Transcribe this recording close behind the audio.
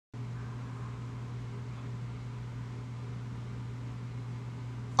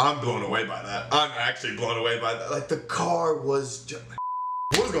I'm blown away by that. I'm actually blown away by that. Like, the car was just...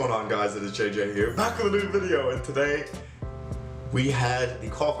 What's going on, guys? It is JJ here, back with a new video, and today we had the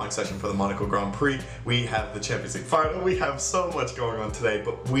qualifying session for the Monaco Grand Prix. We have the Champions League final. We have so much going on today,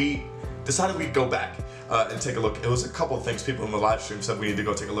 but we decided we'd go back and take a look. It was a couple of things people in the live stream said we need to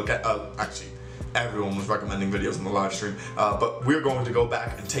go take a look at. Actually, everyone was recommending videos in the live stream, but we're going to go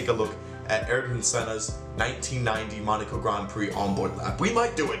back and take a look at AYRTON Senna's 1990 Monaco Grand Prix onboard lap. We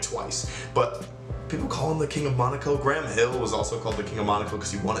might do it twice, but people call him the King of Monaco. Graham Hill was also called the King of Monaco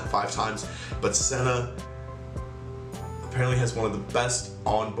because he won it 5 times, but Senna apparently has one of the best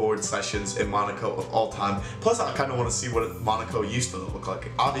onboard sessions in Monaco of all time. Plus, I kind of want to see what Monaco used to look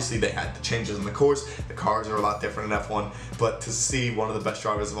like. Obviously, they had the changes in the course. The cars are a lot different in F1, but to see one of the best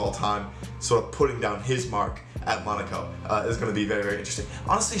drivers of all time sort of putting down his mark at Monaco is going to be very, very interesting.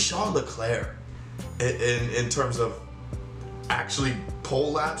 Honestly, Charles Leclerc, in terms of actually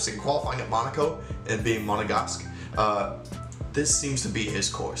pole laps and qualifying at Monaco and being Monegasque, this seems to be his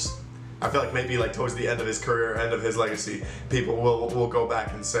course. I feel like maybe like towards the end of his career, end of his legacy, people will go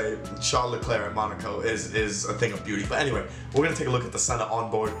back and say Charles Leclerc at Monaco is a thing of beauty. But anyway, we're gonna take a look at the Senna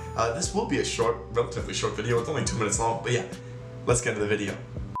onboard. This will be a short, relatively short video. It's only 2 minutes long, but yeah, let's get into the video.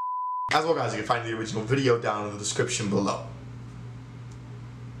 As well, guys, you can find the original video down in the description below.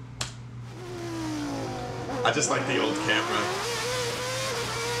 I just like the old camera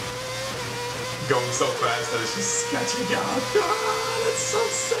going so fast that it's just sketching out. Ah, that's so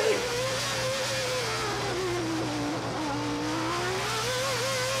sick.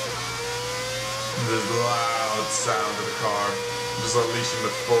 This loud sound of the car just unleashing the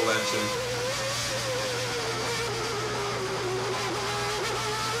full engine.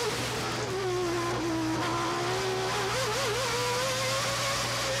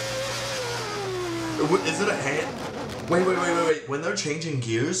 Is it a hand? Wait. When they're changing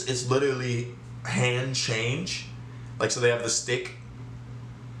gears, it's literally hand change. Like, so they have the stick.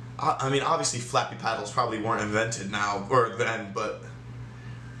 I mean, obviously flappy paddles probably weren't invented now or then, but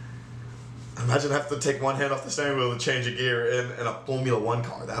imagine having to take one hand off the steering wheel to change a gear in a Formula 1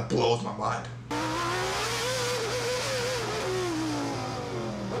 car. That blows my mind.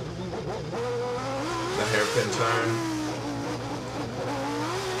 The hairpin turn.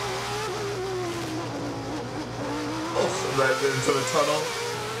 Right into the tunnel.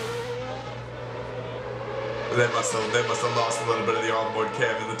 They must have lost a little bit of the onboard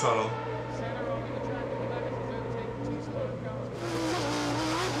cam in the tunnel.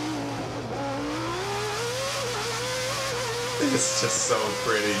 It's just so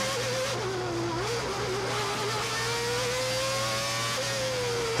pretty.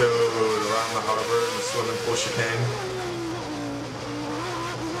 Dude, around the harbor in the swimming pool chicane.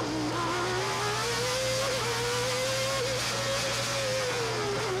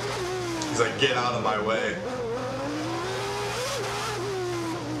 He's like, get out of my way.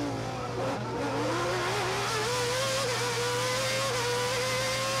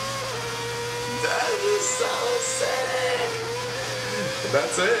 That is so sick.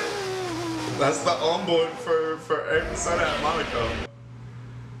 That's it. That's the onboard for AYRTON Senna at Monaco.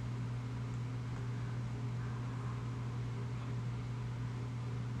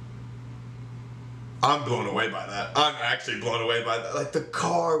 I'm blown away by that. I'm actually blown away by that. Like, the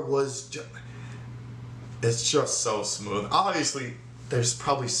car was just... It's just so smooth. Obviously, there's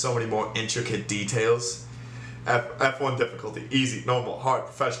probably so many more intricate details. F1 difficulty, easy, normal, hard,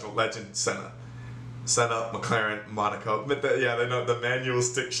 professional, legend, Senna. Senna, McLaren, Monaco. But yeah, they know the manual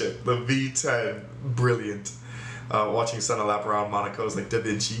stick shift, the V10, brilliant. Watching Senna lap around Monaco is like Da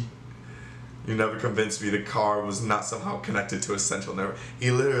Vinci. You never convinced me the car was not somehow connected to a central nerve. He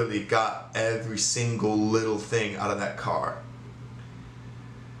literally got every single little thing out of that car.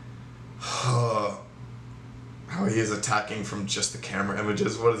 How he is attacking from just the camera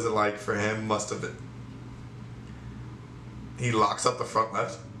images. What is it like for him? Must have been. He locks up the front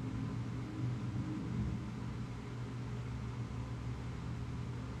left.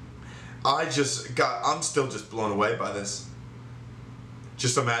 I'm still just blown away by this.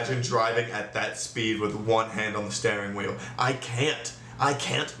 Just imagine driving at that speed with one hand on the steering wheel. I can't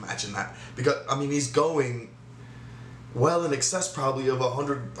imagine that. Because, I mean, he's going well in excess probably of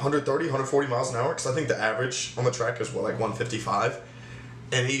 100, 130, 140 miles an hour. Because I think the average on the track is, what, like 155?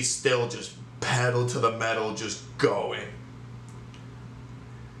 And he's still just pedal to the metal, just going.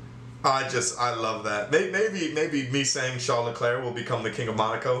 I love that. Maybe me saying Charles Leclerc will become the King of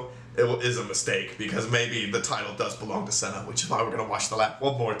Monaco is a mistake, because maybe the title does belong to Senna, which is why we're going to watch the lap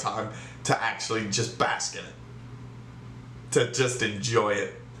one more time to actually just bask in it. To just enjoy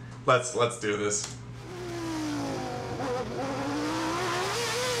it. Let's do this.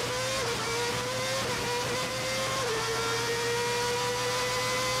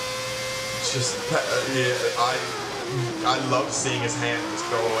 it's just, yeah, I love seeing his hand just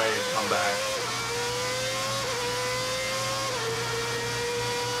go away and come back.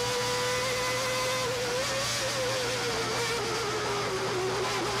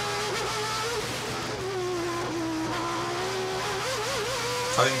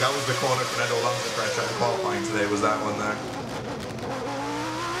 I think that was the corner Fernando Alonso crashed out in qualifying today, was that one there.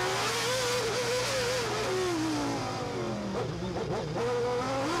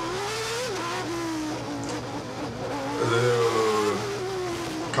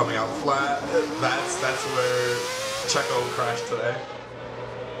 Coming out flat. That's where Checo crashed today.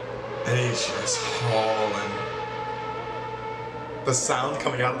 And he's just hauling. The sound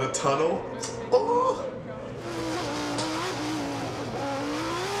coming out of the tunnel. Oh.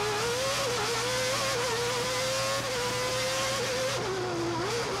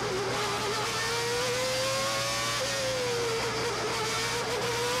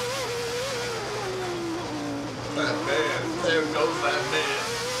 That man, there goes that man.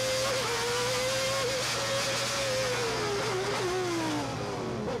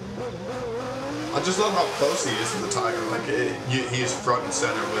 I just love how close he is to the Tiger. Like, he's front and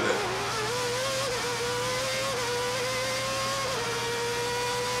center with it.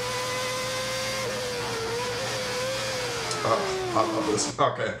 Oh, I love this.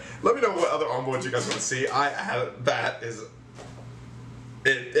 Okay, let me know what other onboards you guys want to see.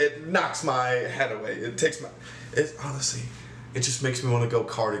 It knocks my head away. Honestly, it just makes me want to go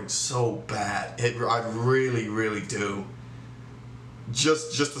karting so bad. I really, really do.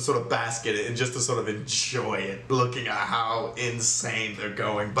 Just to sort of bask in it and just to sort of enjoy it, looking at how insane they're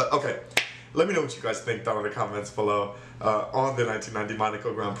going. But okay, let me know what you guys think down in the comments below on the 1990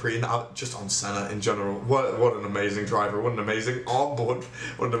 Monaco Grand Prix and just on Senna in general. What an amazing driver, what an amazing onboard,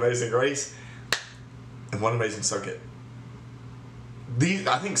 what an amazing race, and what an amazing circuit.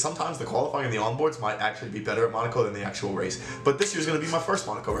 I think sometimes the qualifying and the onboards might actually be better at Monaco than the actual race. But this year's going to be my first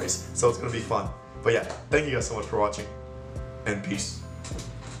Monaco race, so it's going to be fun. But yeah, thank you guys so much for watching, and peace.